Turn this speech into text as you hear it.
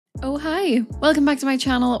Oh, hi. Welcome back to my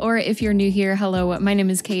channel, or if you're new here, hello, my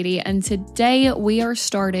name is Katie, and today we are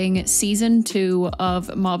starting season 2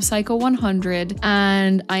 of Mob Psycho 100,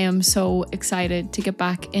 and I am so excited to get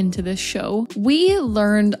back into this show. We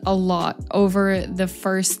learned a lot over the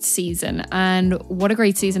first season, and what a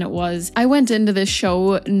great season it was. I went into this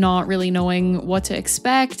show not really knowing what to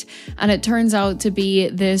expect, and it turns out to be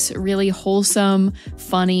this really wholesome,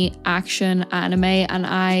 funny action anime, and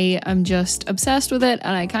I am just obsessed with it,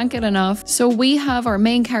 and I can't get enough. So we have our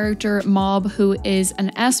main character Mob, who is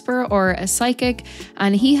an Esper or a psychic,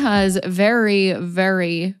 and he has very,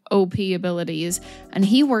 very OP abilities, and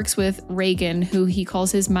he works with Reagan, who he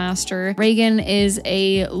calls his master. Reagan is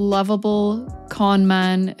a lovable con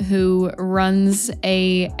man who runs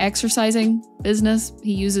a exercising business.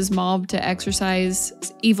 He uses Mob to exorcise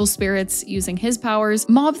evil spirits using his powers.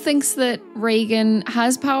 Mob thinks that Reagan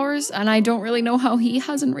has powers, and I don't really know how he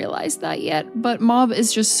hasn't realized that yet, but Mob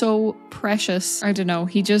is just so precious. I don't know,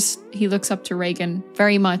 he looks up to Reagan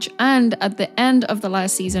very much. And at the end of the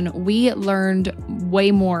last season, we learned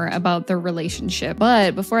way more about their relationship.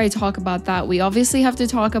 But before I talk about that, we obviously have to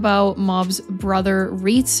talk about Mob's brother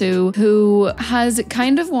Ritsu, who has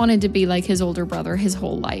kind of wanted to be like his older brother his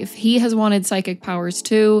whole life. He has wanted psychic powers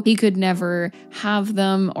too. He could never have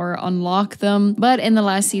them or unlock them. But in the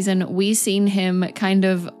last season, we seen him kind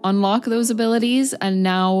of unlock those abilities, and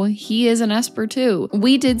now he is an Esper too.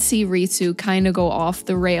 We did see Ritsu kind of go off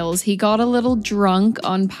the rails. He got a little drunk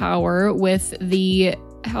on power with the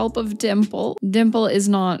help of Dimple. Dimple is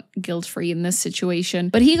not guilt-free in this situation,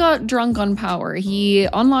 but he got drunk on power. He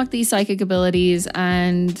unlocked these psychic abilities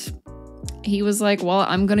and he was like, well,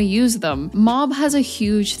 I'm gonna use them. Mob has a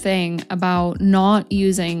huge thing about not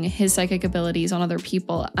using his psychic abilities on other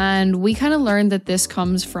people, and we kind of learned that this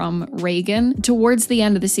comes from Reagan. Towards the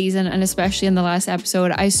end of the season, and especially in the last episode,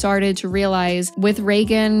 I started to realize with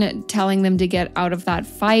Reagan telling them to get out of that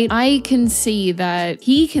fight, he can see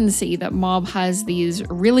that Mob has these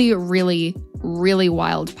really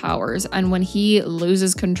wild powers, and when he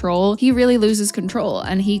loses control, he really loses control,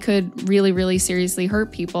 and he could really seriously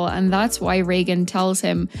hurt people. And that's why Reagan tells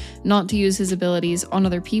him not to use his abilities on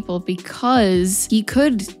other people, because he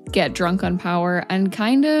could get drunk on power and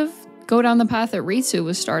kind of go down the path that Ritsu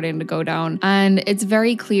was starting to go down. And it's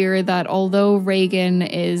very clear that although Reagan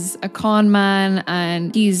is a con man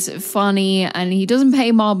and he's funny and he doesn't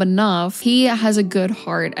pay Mob enough, he has a good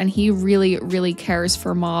heart and he really cares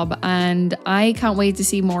for Mob. And I can't wait to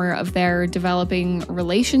see more of their developing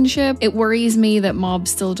relationship. It worries me that Mob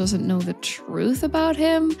still doesn't know the truth about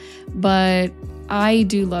him, but I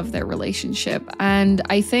do love their relationship. And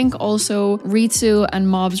I think also Ritsu and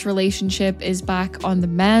Mob's relationship is back on the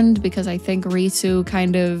mend, because I think Ritsu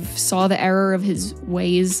kind of saw the error of his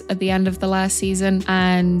ways at the end of the last season,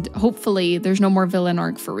 and hopefully there's no more villain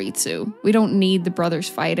arc for Ritsu. We don't need the brothers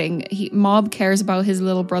fighting. Mob cares about his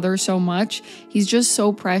little brother so much. He's just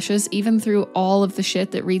so precious. Even through all of the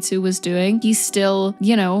shit that Ritsu was doing, he still,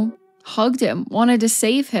 hugged him, wanted to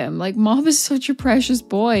save him. Like, Mob is such a precious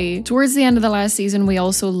boy. Towards the end of the last season, we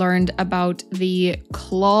also learned about the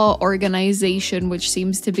Claw organization, which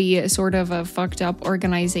seems to be a sort of a fucked up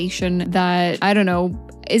organization that, I don't know,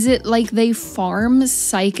 is it like they farm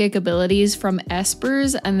psychic abilities from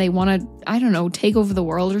Espers and they want to, I don't know, take over the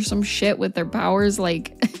world or some shit with their powers?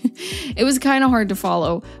 Like, it was kind of hard to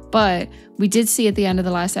follow, but we did see at the end of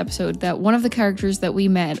the last episode that one of the characters that we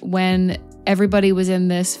met when everybody was in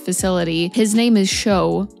this facility, his name is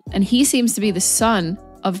Sho, and he seems to be the son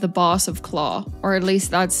of the boss of Claw, or at least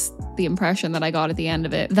that's the impression that I got at the end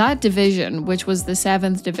of it. That division, which was the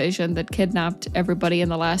 7th division that kidnapped everybody in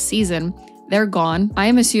the last season, they're gone. I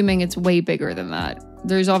am assuming it's way bigger than that.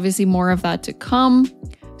 There's obviously more of that to come.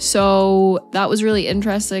 So that was really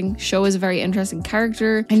interesting. Sho is a very interesting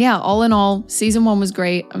character. And yeah, all in all, season 1 was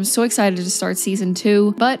great. I'm so excited to start season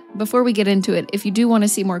 2. But before we get into it, if you do want to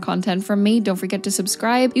see more content from me, don't forget to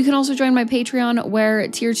subscribe. You can also join my Patreon, where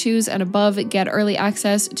tier 2s and above get early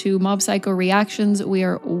access to Mob Psycho reactions. We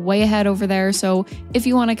are way ahead over there, so if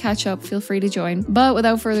you want to catch up, feel free to join. But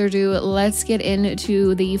without further ado, let's get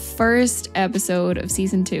into the first episode of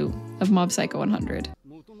season 2 of Mob Psycho 100.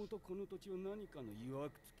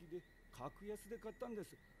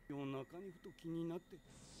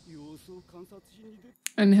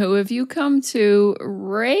 And who have you come to?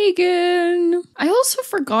 Reagan. I also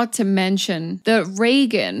forgot to mention that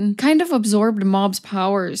Reagan kind of absorbed Mob's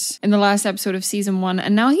powers in the last episode of season 1,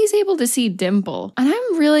 and now he's able to see Dimple. And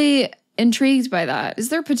I'm really intrigued by that. Is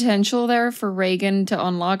there potential there for Reagan to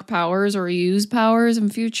unlock powers or use powers in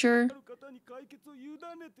future?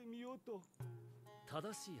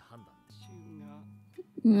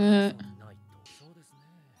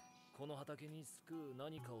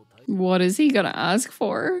 What is he gonna ask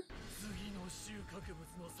for?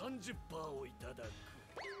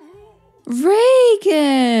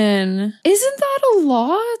 Reagan! Isn't that a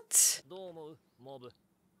lot?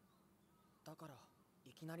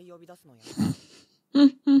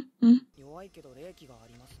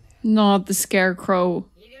 Not the scarecrow.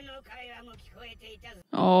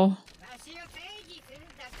 Oh.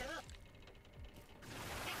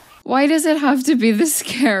 Why does it have to be the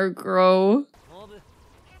scarecrow?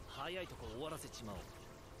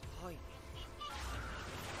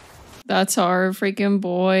 That's our freaking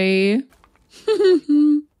boy.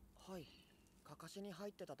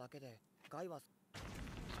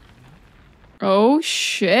 Oh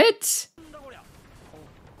shit.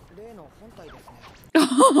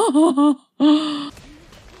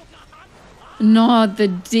 Not the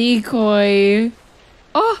decoy.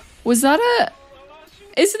 Oh, was that a...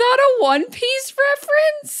 Is that a One Piece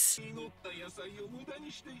reference?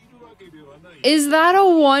 Is that a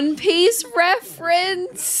One Piece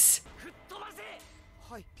reference?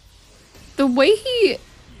 The way he...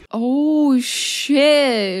 Oh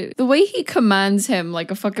shit. The way he commands him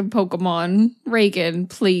like a fucking Pokemon. Reagan,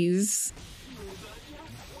 please.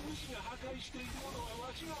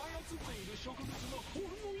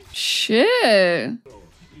 Shit.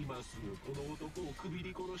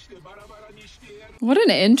 What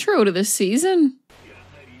an intro to the season.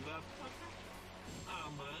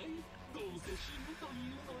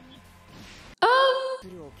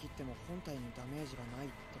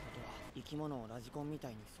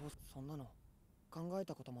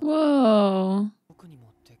 Whoa.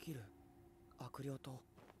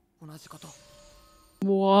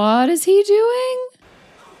 What is he doing?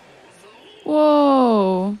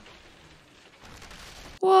 Whoa.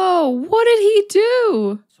 Whoa, what did he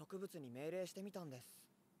do?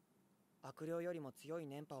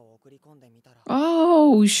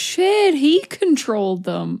 Oh shit, he controlled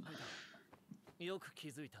them.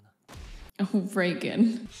 Oh,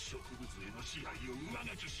 Reagan.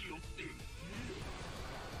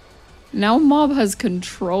 Now Mob has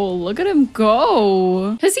control. Look at him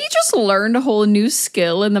go. Has he just learned a whole new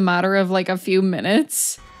skill in the matter of like a few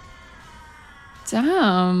minutes?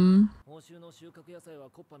 Damn.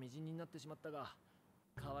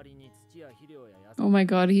 Oh my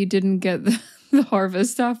god, he didn't get the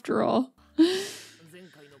harvest after all.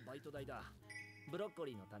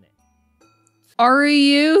 Are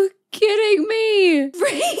you kidding me?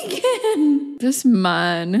 Reagan! This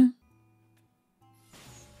man.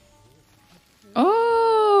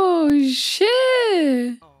 Oh,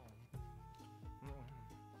 shit.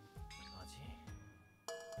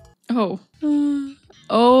 Oh.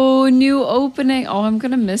 Oh, new opening. Oh, I'm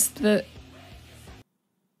gonna miss the...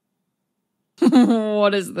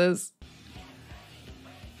 What is this?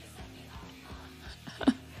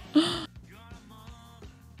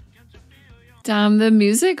 Damn, the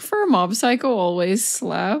music for Mob Psycho always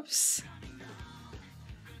slaps.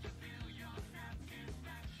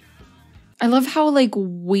 I love how like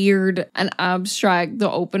weird and abstract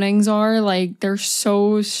the openings are. Like they're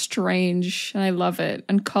so strange and I love it,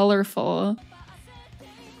 and colorful.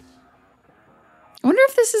 I wonder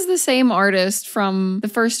if this is the same artist from the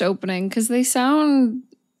first opening because they sound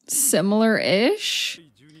similar-ish.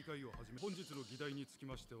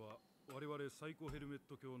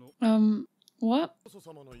 What?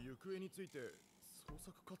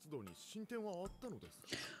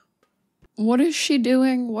 What is she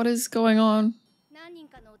doing? What is going on?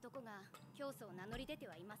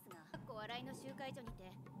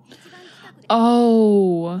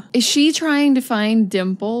 Oh, is she trying to find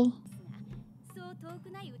Dimple?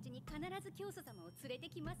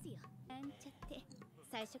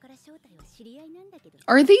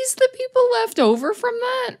 Are these the people left over from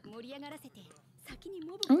that?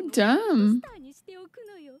 Oh, damn.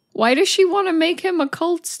 Why does she want to make him a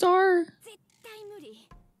cult star?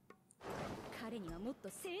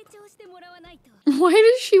 Why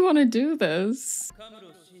does she want to do this?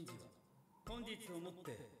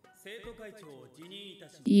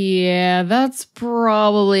 Yeah, that's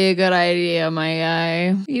probably a good idea, my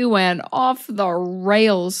guy. You went off the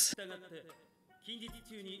rails.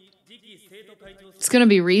 It's gonna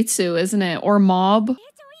be Ritsu, isn't it? Or Mob?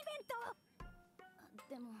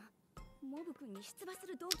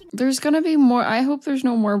 There's gonna be more. I hope there's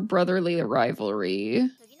no more brotherly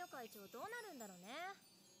rivalry.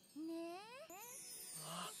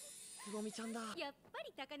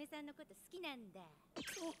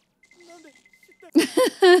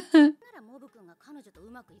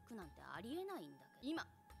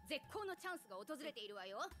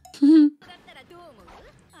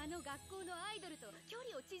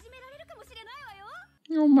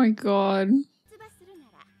 Oh my god.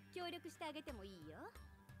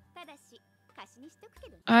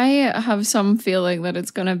 I have some feeling that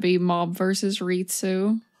it's gonna be Mob versus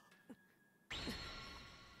Ritsu.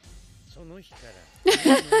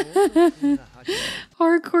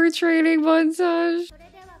 Hardcore training montage.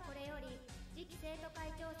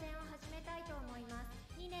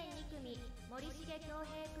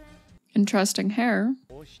 Interesting hair.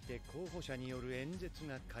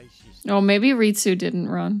 Oh, maybe Ritsu didn't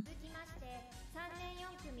run.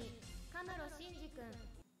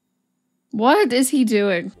 What is he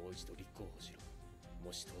doing?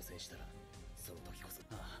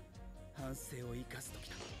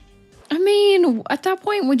 I mean, at that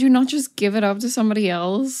point, would you not just give it up to somebody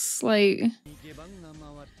else? Like...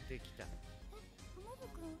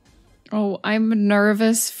 Oh, I'm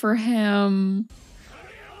nervous for him.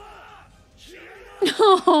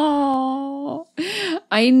 Oh,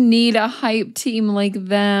 I need a hype team like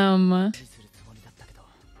them.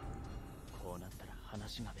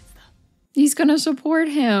 He's gonna support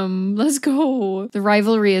him. Let's go. The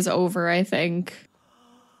rivalry is over, I think.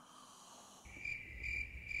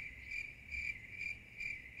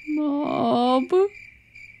 Mob.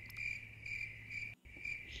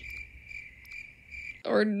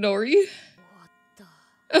 Or Nori.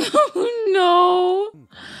 Oh no.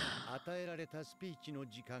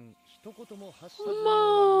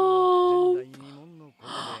 Mob.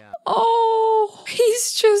 Oh,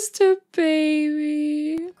 he's just a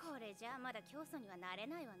baby.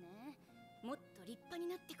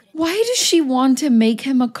 Why does she want to make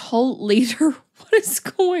him a cult leader? What is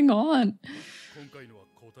going on?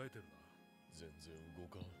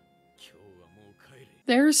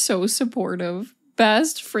 They're so supportive.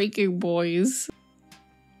 Best freaking boys.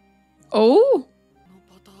 Oh!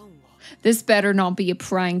 This better not be a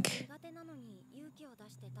prank.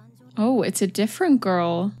 Oh, it's a different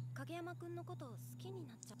girl.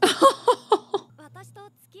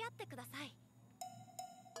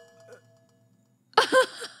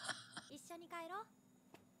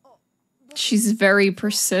 She's very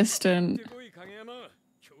persistent.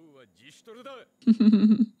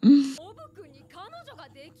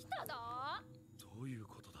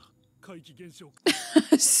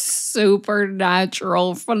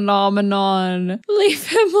 Supernatural phenomenon. Leave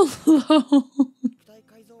him alone.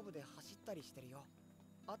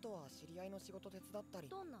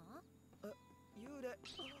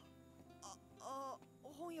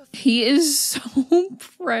 He is so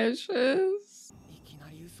precious.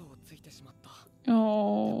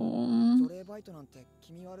 Oh.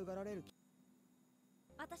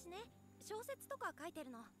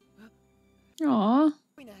 Aw.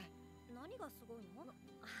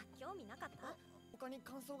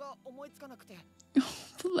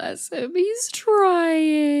 Bless him, he's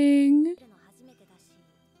trying.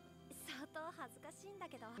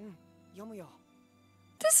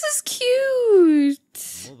 This is cute.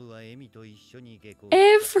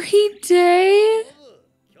 Every day.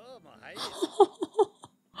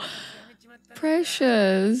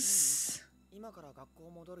 Precious.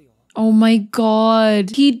 Oh my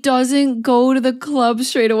god. He doesn't go to the club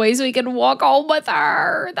straight away so he can walk home with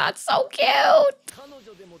her. That's so cute.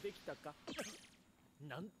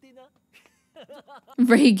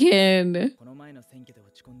 Reagan.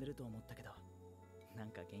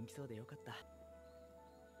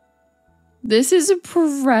 This is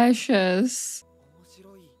precious.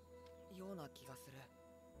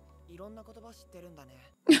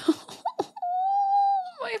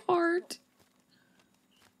 My heart.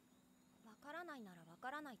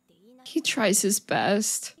 He tries his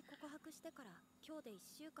best.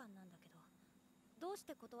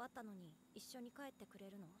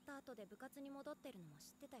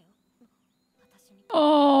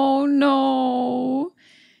 Oh no.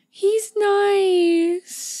 He's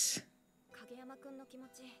nice.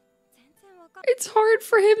 It's hard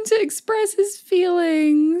for him to express his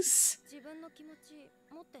feelings.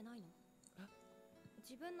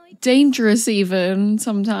 Dangerous even,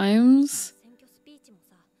 sometimes.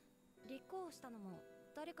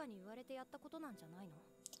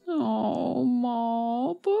 Oh,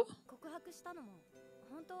 Mob.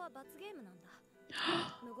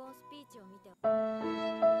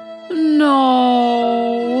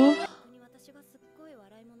 No.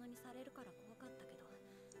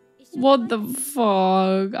 What the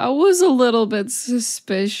fuck? I was a little bit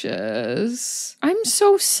suspicious. I'm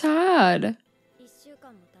so sad.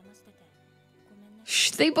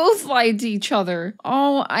 Shh, they both lied to each other.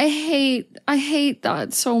 Oh, I hate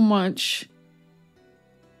that so much.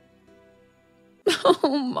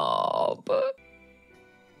 Oh, Mob.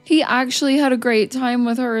 He actually had a great time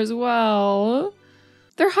with her as well.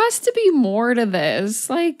 There has to be more to this.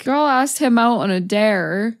 Like, girl asked him out on a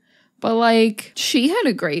dare, but like, she had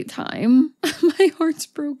a great time. My heart's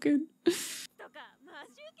broken.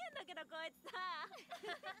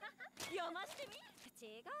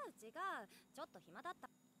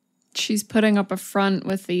 She's putting up a front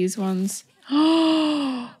with these ones.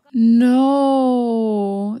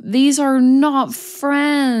 No, these are not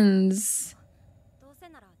friends.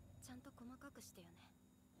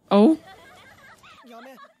 Oh?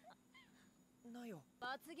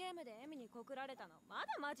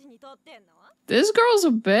 This girl's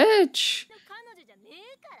a bitch.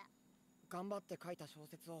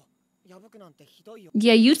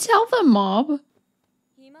 Yeah, you tell the mob.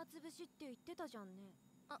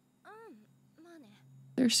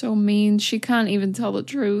 They're so mean. She can't even tell the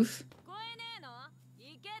truth.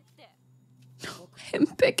 Him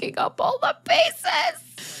picking up all the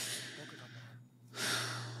pieces.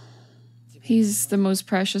 He's the most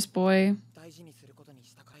precious boy.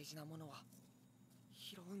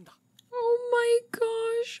 Oh my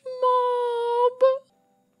gosh, Mob.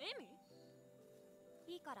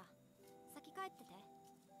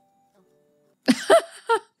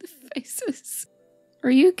 The faces.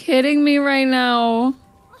 Are you kidding me right now?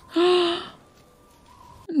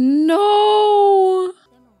 No.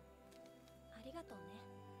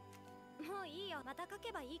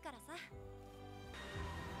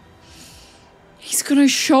 He's gonna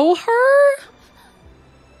show her?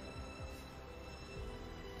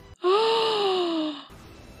 Oh.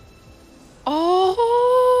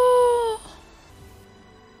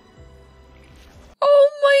 Oh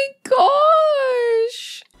my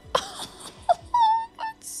gosh.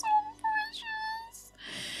 That's so precious.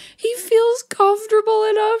 He feels comfortable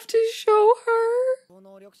enough to show her.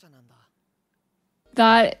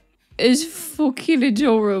 That is fucking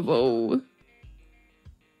adorable.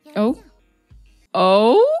 Oh?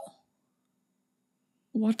 Oh?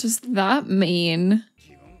 What does that mean?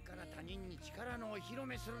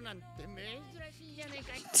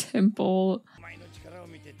 Temple.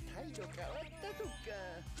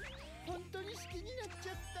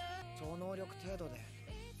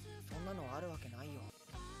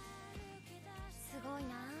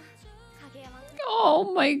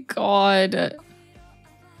 Oh my god.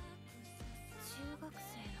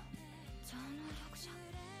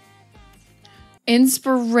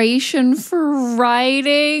 Inspiration for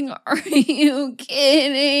writing? Are you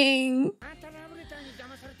kidding?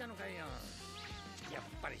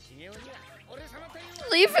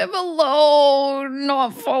 Leave him alone,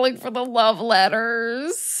 not falling for the love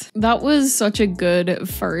letters. That was such a good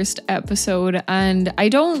first episode, and I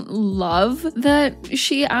don't love that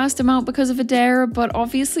she asked him out because of a dare, but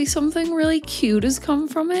obviously something really cute has come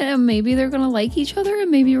from it, and maybe they're gonna like each other,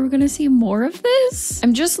 and maybe we're gonna see more of this.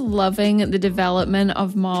 I'm just loving the development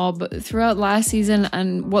of Mob throughout last season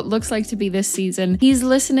and what looks like to be this season. He's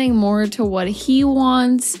listening more to what he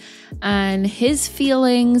wants and his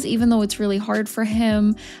feelings, even though it's really hard for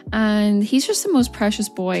him, and he's just the most precious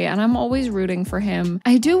boy, and I'm always rooting for him.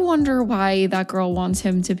 I do wonder why that girl wants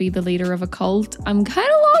him to be the leader of a cult. I'm kind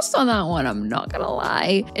of lost on that one, I'm not gonna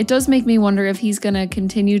lie. It does make me wonder if he's gonna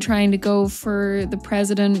continue trying to go for the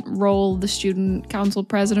president role, the student council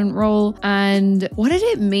president role, and what did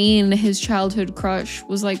it mean his childhood crush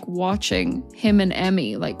was like watching him and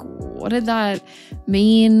Emmy? Like, what did that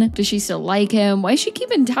mean? Does she still like him? Why is she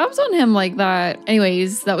keeping tabs on him like that?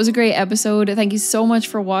 Anyways, that was a great episode. Thank you so much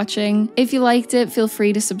for watching. If you liked it, feel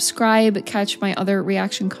free to subscribe, catch my other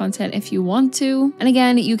reaction content if you want to. And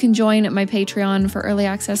again, you can join my Patreon for early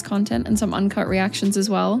access content and some uncut reactions as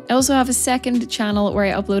well. I also have a second channel where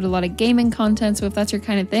I upload a lot of gaming content, so if that's your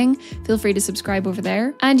kind of thing, feel free to subscribe over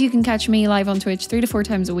there. And you can catch me live on Twitch 3 to 4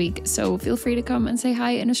 times a week, so feel free to come and say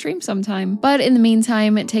hi in a stream sometime. But in the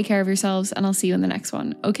meantime, take care of yourselves, and I'll see you in the next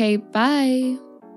one. Okay, bye!